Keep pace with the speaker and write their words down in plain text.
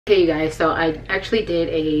Hey you guys, so I actually did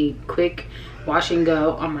a quick wash and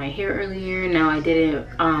go on my hair earlier. Now I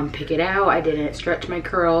didn't pick it out, I didn't stretch my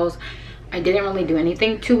curls, I didn't really do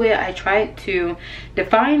anything to it. I tried to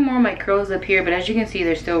define more of my curls up here, but as you can see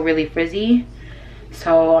they're still really frizzy.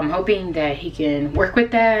 So I'm hoping that he can work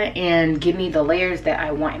with that and give me the layers that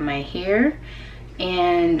I want in my hair.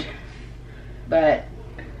 But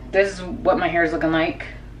this is what my hair is looking like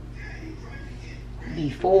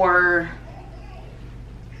before.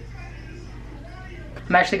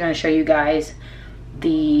 I'm actually going to show you guys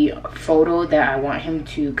the photo that I want him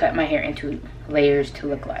to cut my hair into layers to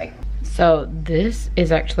look like. So this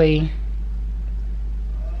is actually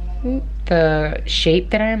the shape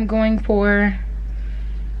that I'm going for,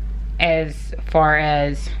 as far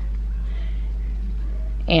as,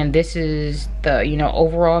 and this is the, you know,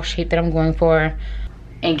 overall shape that I'm going for,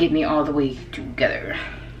 and get me all the way together.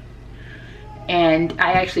 And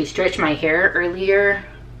I actually stretched my hair earlier,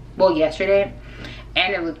 well, yesterday,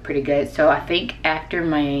 and it looked pretty good. So I think after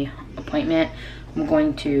my appointment I'm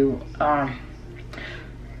going to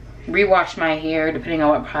rewash my hair depending on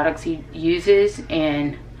what products he uses,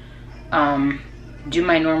 and do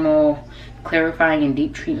my normal clarifying and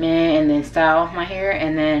deep treatment, and then style my hair,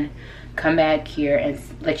 and then come back here and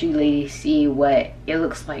let you ladies see what it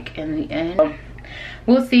looks like in the end.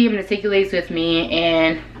 We'll see. I'm gonna take you ladies with me,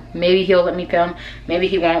 and maybe he'll let me film, maybe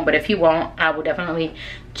he won't, but if he won't, I will definitely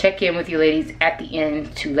check in with you ladies at the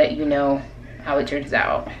end to let you know how it turns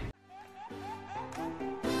out.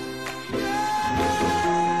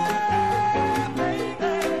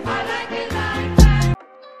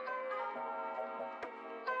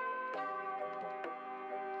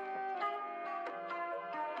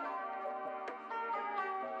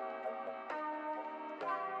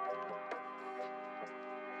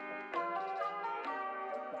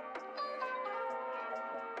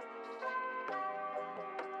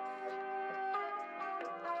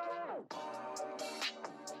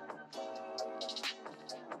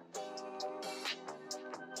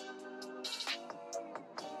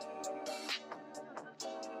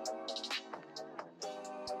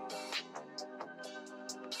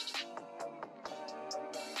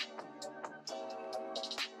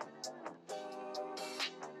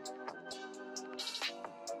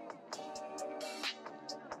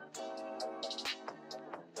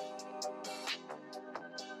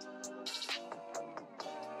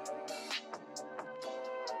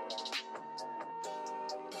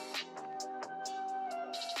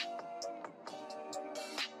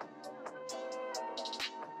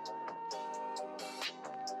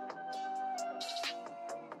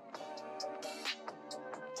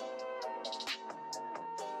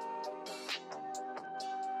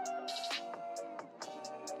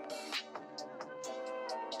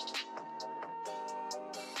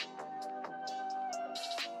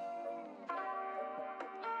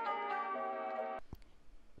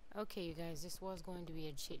 Okay, you guys, this was going to be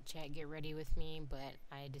a chit chat, get ready with me, but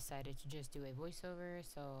I decided to just do a voiceover.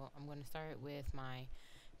 So I'm going to start with my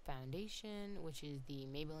foundation, which is the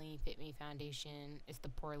Maybelline Fit Me foundation. It's the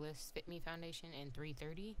Poreless Fit Me foundation in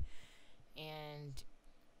 330, and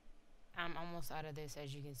I'm almost out of this,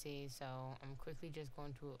 as you can see, so I'm quickly just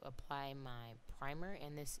going to apply my primer,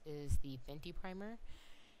 and this is the Fenty primer.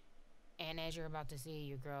 And as you're about to see,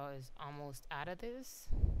 your girl is almost out of this.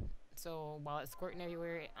 So while it's squirting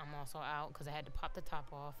everywhere, I'm also out because I had to pop the top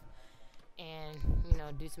off and, you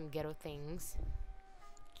know, do some ghetto things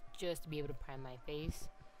just to be able to prime my face.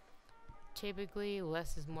 Typically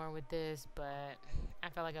less is more with this, but I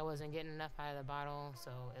felt like I wasn't getting enough out of the bottle, so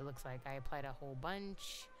it looks like I applied a whole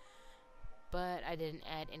bunch, but I didn't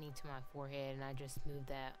add any to my forehead, and I just smoothed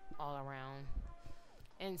that all around.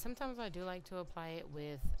 And sometimes I do like to apply it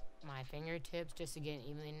with my fingertips just to get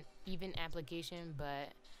an even application,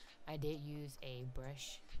 but I did use a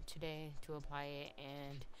brush today to apply it,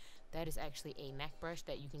 and that is actually a MAC brush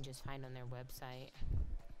that you can just find on their website.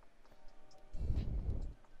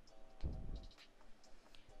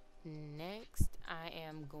 Next, I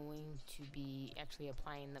am going to be actually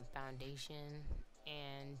applying the foundation,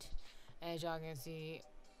 and as y'all can see,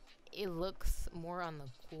 it looks more on the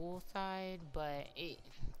cool side, but it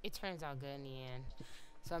turns out good in the end.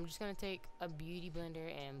 So I'm just going to take a beauty blender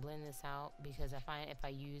and blend this out, because I find if I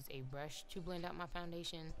use a brush to blend out my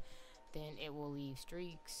foundation, then it will leave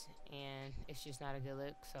streaks and it's just not a good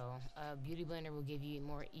look. So a beauty blender will give you a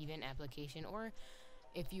more even application, or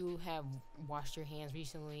if you have washed your hands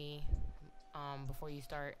recently before you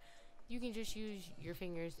start, you can just use your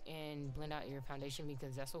fingers and blend out your foundation,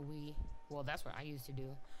 because that's what I used to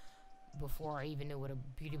do before I even knew what a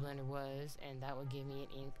beauty blender was, and that would give me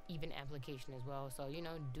an even application as well. So, you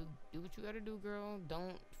know, do what you gotta do, girl.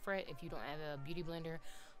 Don't fret if you don't have a beauty blender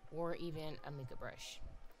or even a makeup brush.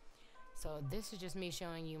 So this is just me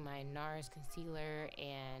showing you my NARS concealer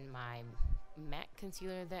and my MAC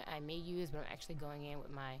concealer that I may use, but I'm actually going in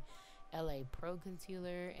with my LA Pro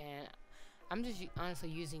concealer, and I'm just honestly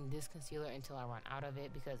using this concealer until I run out of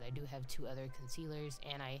it, because I do have 2 other concealers,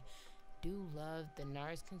 and I do love the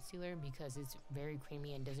NARS concealer because it's very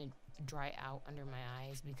creamy and doesn't dry out under my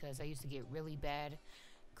eyes, because I used to get really bad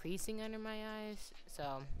creasing under my eyes.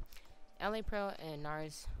 So LA Pro and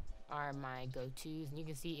NARS are my go-tos, and you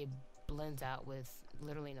can see it blends out with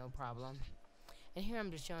literally no problem. And here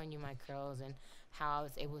I'm just showing you my curls and how I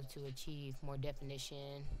was able to achieve more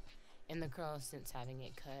definition in the curls since having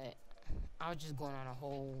it cut. I was just going on a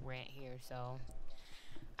whole rant here, so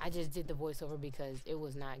I just did the voiceover because it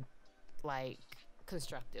was not like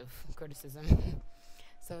constructive criticism.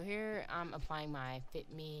 So here I'm applying my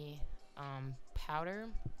Fit Me powder.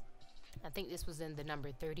 I think this was in the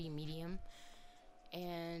number 30 medium,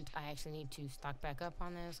 and I actually need to stock back up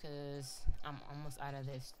on this because I'm almost out of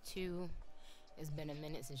this too. It's been a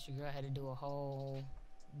minute since your girl had to do a whole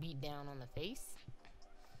beat down on the face.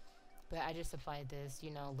 But I just applied this,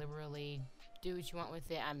 you know, liberally. Do what you want with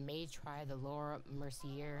it. I may try the Laura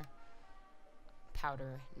Mercier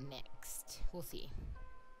powder next. We'll see.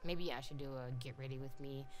 Maybe I should do a get ready with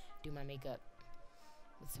me, do my makeup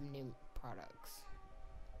with some new products.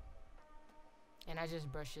 And I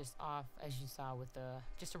just brush this off, as you saw, with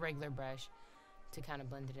just a regular brush to kind of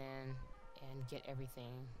blend it in and get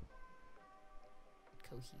everything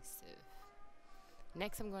cohesive.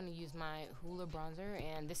 Next, I'm going to use my Hoola bronzer,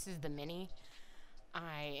 and this is the mini.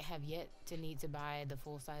 I have yet to need to buy the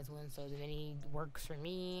full size one, so the mini works for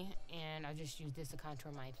me, and I just use this to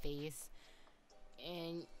contour my face.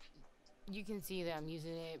 And you can see that I'm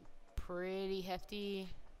using it pretty hefty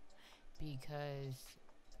because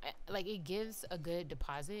like it gives a good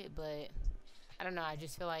deposit, but I don't know, I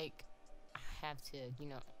just feel like I have to, you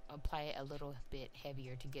know, apply it a little bit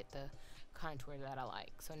heavier to get the contour that I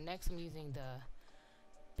like. So next I'm using the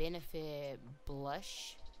Benefit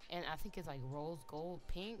blush, and I think it's like rose gold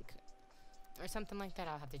pink or something like that.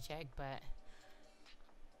 I'll have to check, but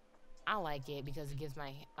I like it because it gives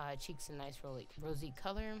my cheeks a nice rosy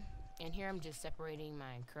color. And here I'm just separating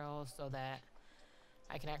my curls so that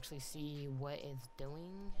I can actually see what it's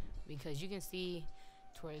doing, because you can see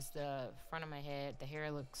towards the front of my head the hair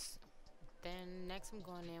looks thin. Next I'm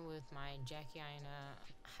going in with my Jackie Aina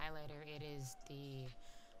highlighter. It is the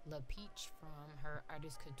La Peach from her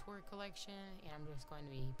Artist Couture collection, and I'm just going to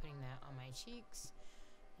be putting that on my cheeks,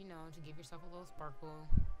 you know, to give yourself a little sparkle.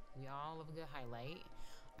 We all love a good highlight.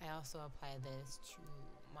 I also apply this to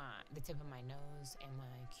the tip of my nose and my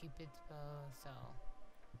cupid's bow, so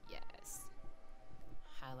yes,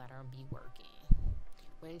 highlighter be working.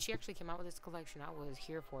 When she actually came out with this collection, I was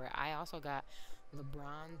here for it. I also got the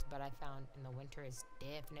bronze, but I found in the winter it's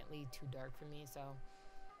definitely too dark for me, so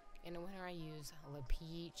in the winter I use La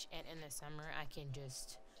Peach, and in the summer I can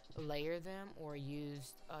just layer them or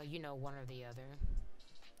use, you know, one or the other.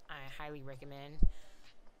 I highly recommend,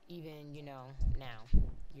 even, you know, now,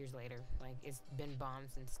 years later. Like, it's been bomb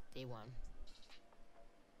since day one.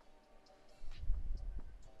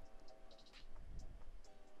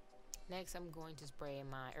 Next, I'm going to spray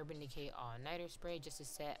my Urban Decay All Nighter spray just to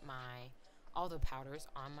set all the powders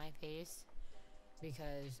on my face,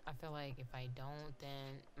 because I feel like if I don't,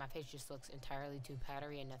 then my face just looks entirely too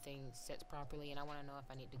powdery and nothing sets properly, and I want to know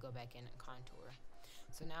if I need to go back in and contour.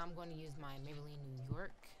 So now I'm going to use my Maybelline New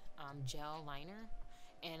York gel liner,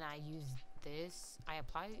 and I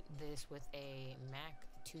apply this with a MAC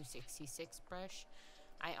 266 brush.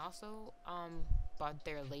 I also bought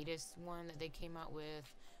their latest one that they came out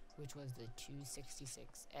with, which was the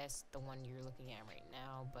 266S, the one you're looking at right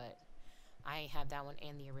now, but I have that one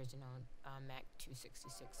and the original MAC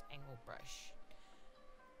 266 angle brush.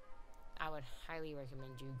 I would highly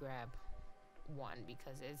recommend you grab one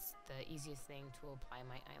because it's the easiest thing to apply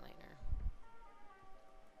my eyeliner.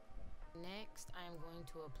 Next, I'm going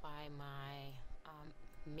to apply my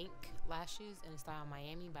mink lashes in style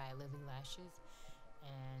Miami by Lily Lashes,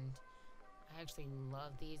 and I actually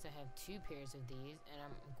love these. I have 2 pairs of these, and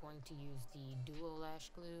I'm going to use the Duo Lash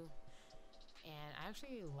Glue. And I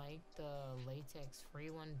actually like the latex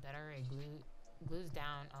free one better. It glues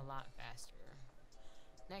down a lot faster.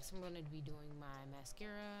 Next, I'm going to be doing my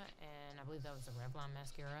mascara, and I believe that was a Revlon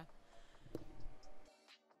mascara.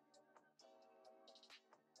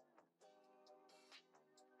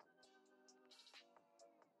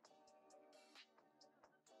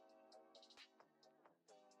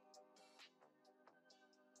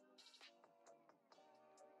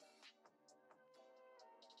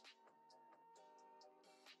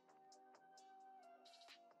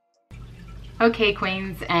 Okay,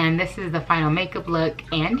 queens, and this is the final makeup look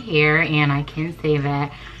and hair, and I can say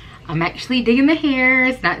that I'm actually digging the hair.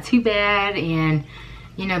 It's not too bad, and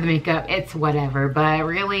you know, the makeup, it's whatever, but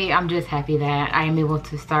really I'm just happy that I am able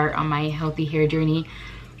to start on my healthy hair journey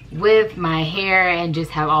with my hair and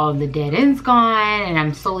just have all of the dead ends gone, and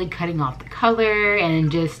I'm slowly cutting off the color.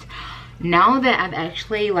 And just now that I've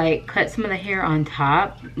actually like cut some of the hair on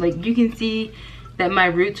top, like you can see that my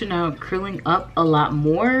roots are now curling up a lot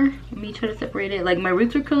more. Let me try to separate it. Like my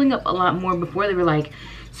roots are curling up a lot more. Before they were like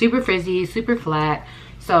super frizzy, super flat.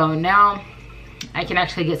 So now I can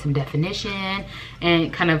actually get some definition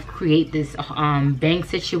and kind of create this bang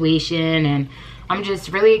situation. And I'm just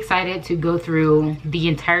really excited to go through the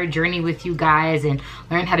entire journey with you guys and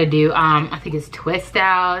learn how to do I think it's twist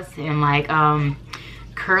outs and like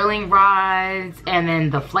curling rods, and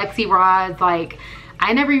then the flexi rods. Like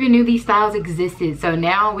I never even knew these styles existed, so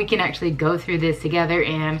now we can actually go through this together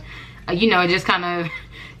and you know, just kind of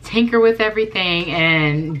tinker with everything.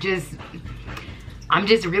 And just I'm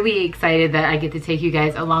just really excited that I get to take you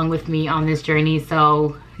guys along with me on this journey.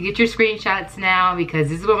 So get your screenshots now, because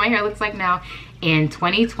this is what my hair looks like now in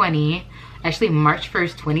 2020, actually March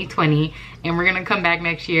 1st 2020, and we're gonna come back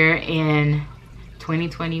next year in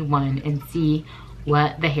 2021 and see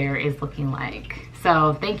what the hair is looking like.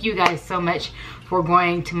 So thank you guys so much for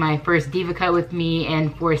going to my first Deva cut with me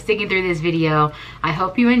and for sticking through this video. I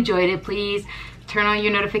hope you enjoyed it. Please turn on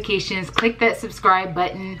your notifications, click that subscribe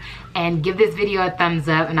button, and give this video a thumbs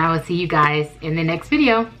up, and I will see you guys in the next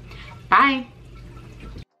video. Bye.